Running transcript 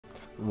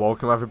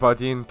Welcome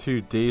everybody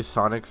into the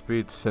Sonic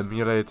Speed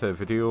Simulator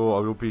video.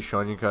 I will be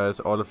showing you guys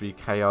all of the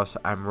Chaos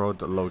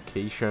Emerald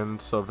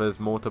locations. So there's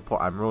multiple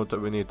emeralds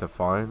that we need to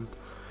find.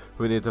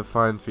 We need to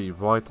find the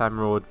white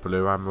emerald,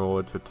 blue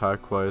emerald, the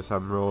turquoise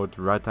emerald,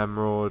 red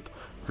emerald,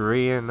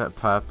 green,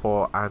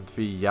 purple and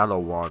the yellow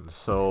one.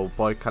 So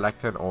by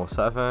collecting all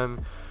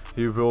 7,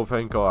 you will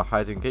then go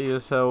ahead and get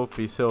yourself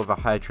the silver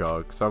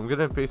hedgehog. So I'm going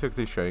to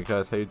basically show you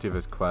guys how you do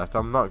this quest.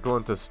 I'm not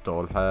going to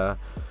stall here.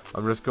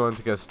 I'm just going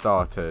to get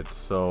started.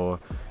 So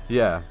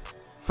yeah,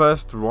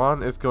 first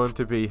one is going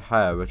to be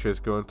here, which is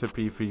going to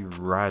be the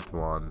red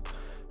one.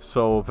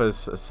 So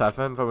there's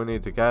 7 that we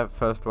need to get.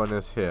 First one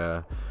is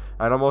here.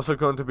 And I'm also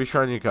going to be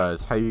showing you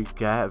guys how you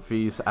get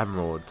these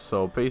emeralds.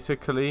 So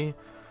basically,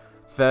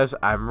 there's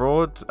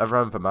emeralds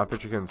around the map,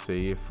 as you can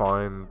see.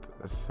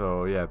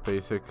 So yeah,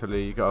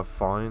 basically you gotta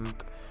find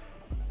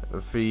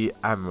the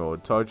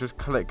emerald. So I just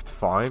clicked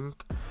find.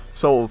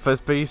 So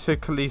there's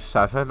basically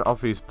 7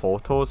 of these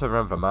portals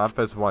around the map.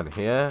 There's one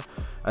here,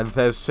 and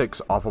there's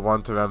 6 other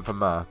ones around the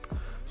map.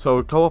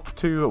 So go up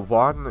to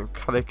 1,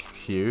 click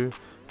Q,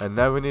 and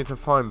now we need to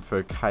find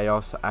the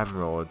Chaos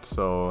Emerald.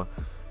 So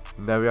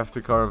now we have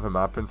to go around the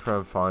map and try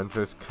and find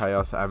this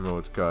Chaos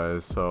Emerald,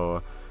 guys.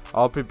 So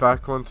I'll be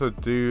back once I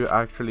do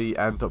actually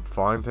end up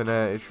finding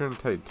it. It shouldn't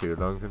take too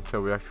long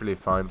until we actually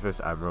find this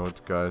emerald,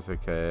 guys,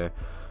 okay?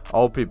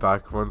 I'll be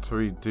back once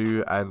we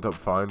do end up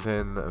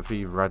finding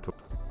the red one.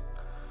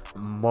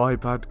 My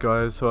bad,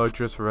 guys, so I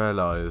just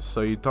realized,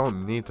 so you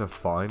don't need to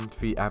find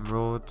the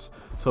emeralds.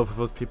 So for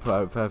those people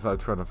out there that are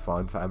trying to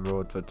find the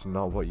emeralds, that's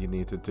not what you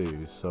need to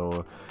do.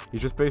 So you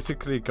just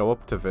basically go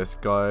up to this,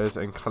 guys,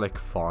 and click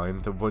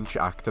find, and once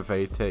you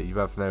activate it, you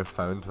have now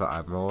found the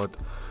emerald.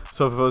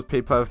 So for those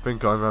people that have been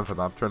going around the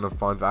map trying to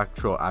find the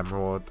actual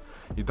emerald,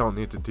 you don't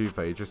need to do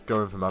that. You just go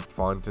around the map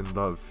finding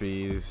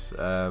these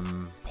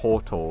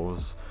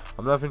portals.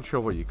 I'm not even sure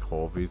what you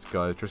call these,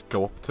 guys. Just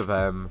go up to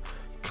them,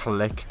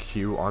 click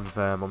Q on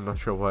them. I'm not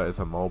sure what it is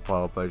on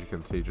mobile, but as you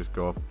can see, just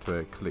go up to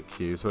it, click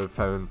Q. So we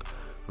found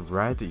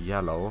red,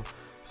 yellow.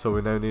 So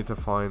we now need to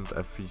find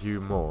a few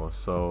more.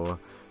 So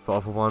the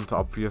other one's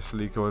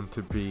obviously going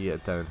to be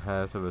down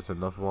here. So there's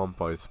another one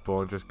by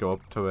spawn. Just go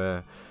up to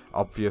it,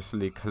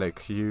 obviously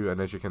click Q, and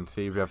as you can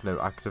see, we have now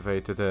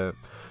activated it.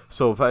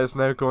 So that is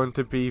now going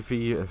to be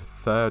the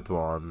 3rd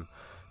one.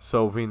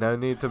 So we now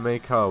need to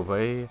make our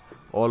way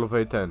all the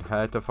way down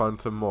here to find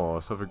some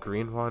more. So the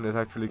green one is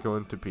actually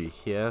going to be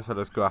here. So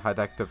let's go ahead and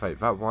activate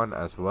that one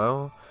as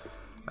well.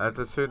 And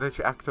as soon as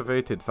you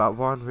activated that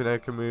one, we now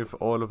can move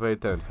all the way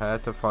down here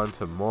to find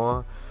some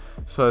more.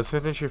 So as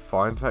soon as you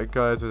find that,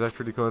 guys, there's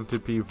actually going to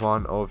be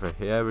one over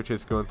here, which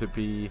is going to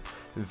be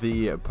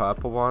the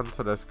purple one.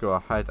 So let's go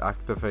ahead,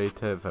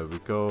 activate it. There we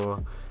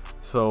go.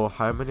 So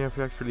how many have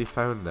you actually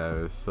found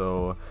now?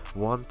 So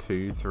 1,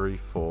 2, 3,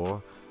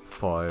 4,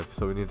 5.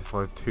 So we need to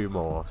find 2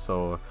 more.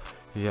 So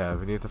yeah,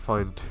 we need to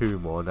find 2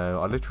 more now.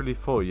 I literally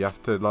thought you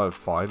have to like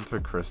find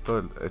the crystal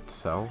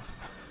itself,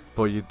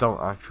 but you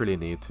don't actually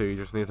need to. You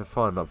just need to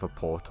find other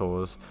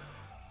portals.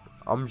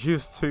 I'm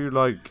used to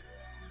like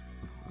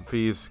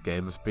these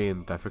games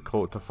being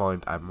difficult to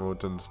find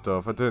emeralds and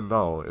stuff. I didn't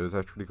know it was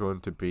actually going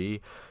to be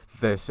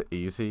this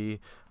easy.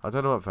 I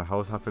don't know what the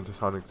hell's happened to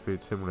Sonic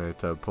Speed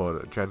Simulator,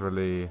 but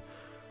generally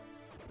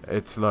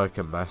it's like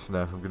a mess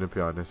now, I'm gonna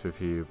be honest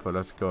with you. But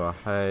let's go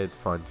ahead,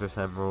 find this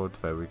emerald.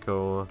 There we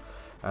go.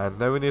 And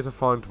now we need to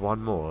find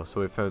one more.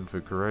 So we found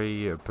the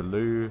grey,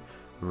 blue,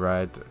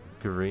 red,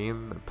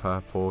 green,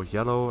 purple,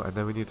 yellow, and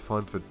then we need to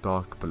find the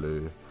dark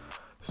blue.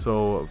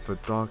 So the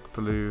dark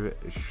blue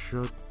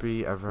should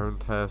be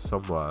around here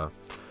somewhere.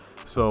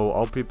 So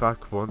I'll be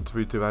back once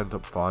we do end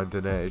up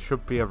finding it. It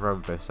should be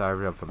around this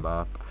area of the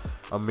map.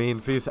 I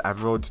mean, these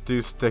emeralds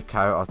do stick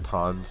out a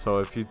ton, so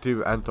if you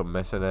do end up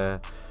missing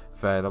it,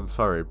 then I'm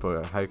sorry,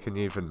 but how can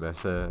you even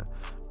miss it?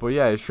 But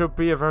yeah, it should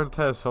be around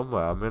here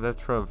somewhere. I'm gonna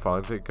try and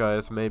find it,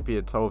 guys. Maybe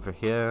it's over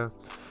here.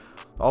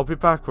 I'll be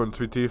back once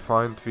we do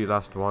find the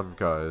last one,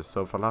 guys.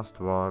 So for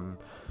last one,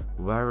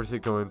 where is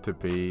it going to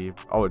be?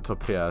 Oh, it's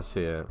up here, I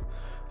see it.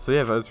 So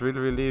yeah, that's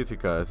really easy,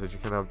 guys, as you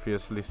can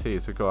obviously see.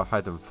 So go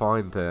ahead and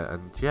find it,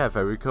 and yeah,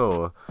 there we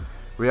go.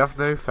 We have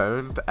now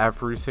found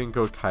every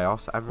single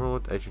Chaos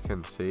Emerald. As you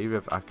can see, we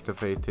have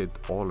activated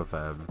all of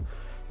them.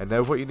 And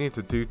now what you need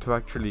to do to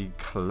actually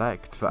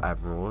collect the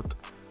emerald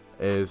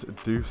is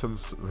do some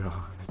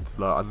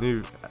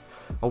like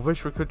I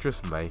wish we could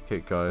just make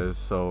it, guys.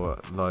 So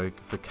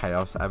like the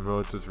Chaos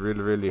Emerald is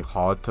really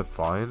hard to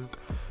find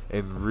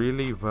in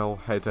really well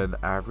hidden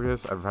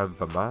areas around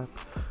the map.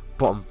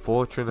 But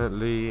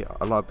unfortunately,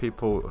 a lot of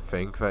people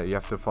think that you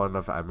have to find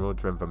another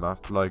emerald around the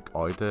map like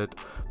I did.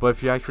 But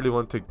if you actually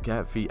want to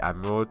get the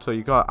emerald, so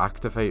you gotta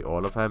activate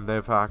all of them. Now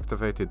if I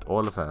activated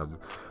all of them,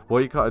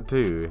 what you gotta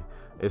do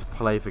is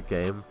play the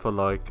game for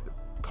like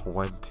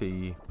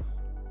 20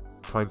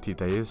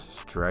 days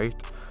straight,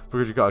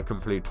 because you gotta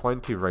complete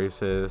 20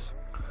 races,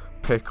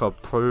 pick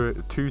up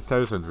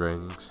 2,000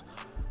 rings,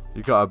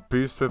 you got a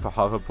boost with a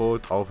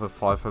hoverboard over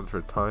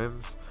 500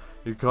 times,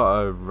 you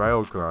got a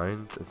rail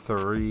grind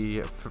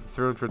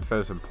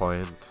 300,000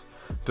 points,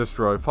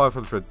 destroy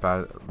 500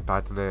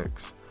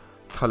 badniks,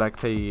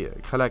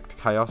 collect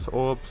chaos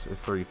orbs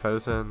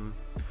 3000,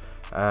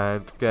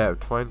 and get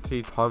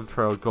 20 time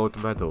trial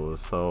gold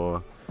medals.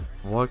 So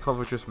why can't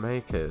we just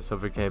make it so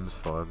the game's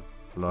fun?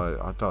 Like,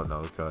 I don't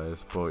know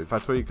guys, but if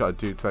that's what you gotta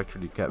do to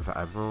actually get the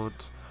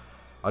emeralds.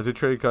 I did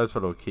show you guys the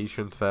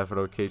locations there. The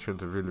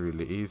locations are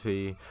really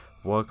easy.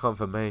 Why can't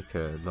they make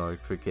it?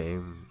 Like, the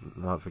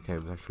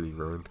game's actually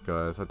ruined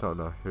guys. I don't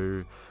know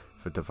who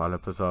the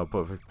developers are,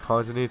 but we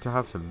kinda need to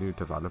have some new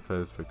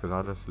developers, because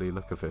honestly,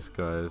 look at this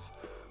guys.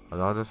 I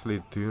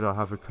honestly do not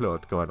have a clue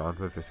what's going on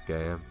with this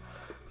game.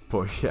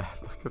 But yeah,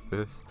 look at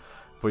this.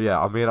 But yeah,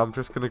 I mean, I'm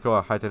just gonna go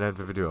ahead and end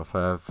the video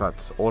off.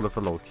 That's all of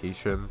the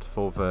locations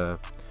for the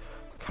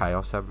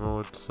Chaos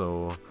Emerald.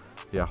 So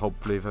yeah,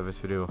 hopefully that this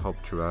video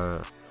helped you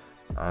out.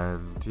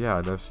 And yeah,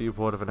 and I'll see you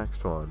for the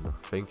next one.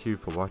 Thank you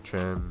for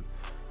watching.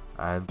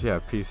 And yeah,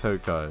 peace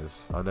out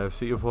guys. And I'll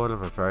see you for the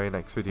very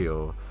next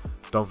video.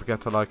 Don't forget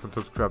to like and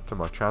subscribe to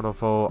my channel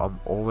though. I'm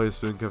always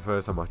doing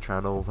giveaways on my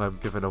channel where I'm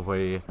giving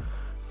away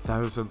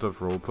thousands of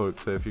Robux.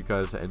 So if you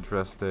guys are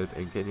interested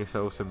in getting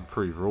yourself some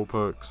free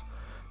Robux,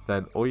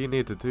 then all you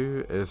need to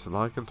do is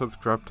like and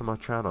subscribe to my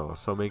channel.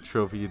 So make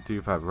sure that you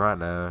do that right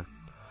now.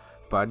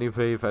 But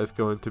anyway, there's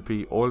going to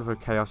be all of the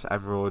Chaos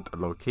Emerald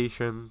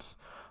locations.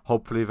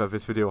 Hopefully that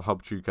this video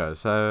helped you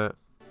guys out.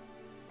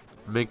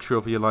 Make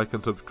sure that you like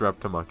and subscribe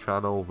to my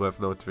channel with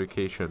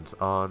notifications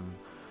on.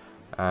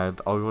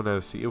 And I will now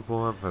see you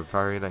all in the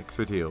very next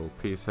video.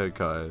 Peace out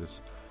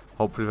guys.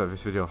 Hopefully that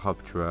this video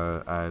helped you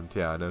out, and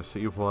yeah, and I'll see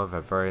you all in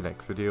the very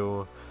next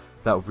video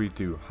that we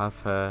do have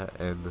here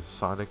in the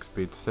Sonic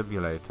Speed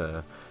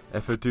Simulator,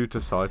 if I do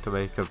decide to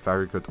make a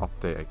very good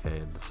update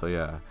again. So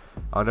yeah,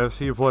 and I'll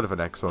see you all in the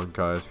next one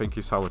guys. Thank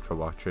you so much for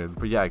watching.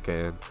 But yeah,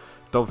 again,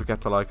 don't forget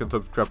to like and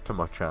subscribe to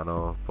my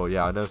channel. But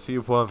yeah, and I'll see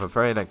you all in the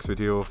very next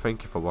video.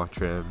 Thank you for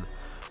watching,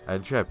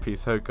 and yeah,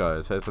 peace out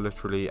guys. That's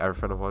literally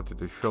everything I wanted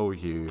to show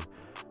you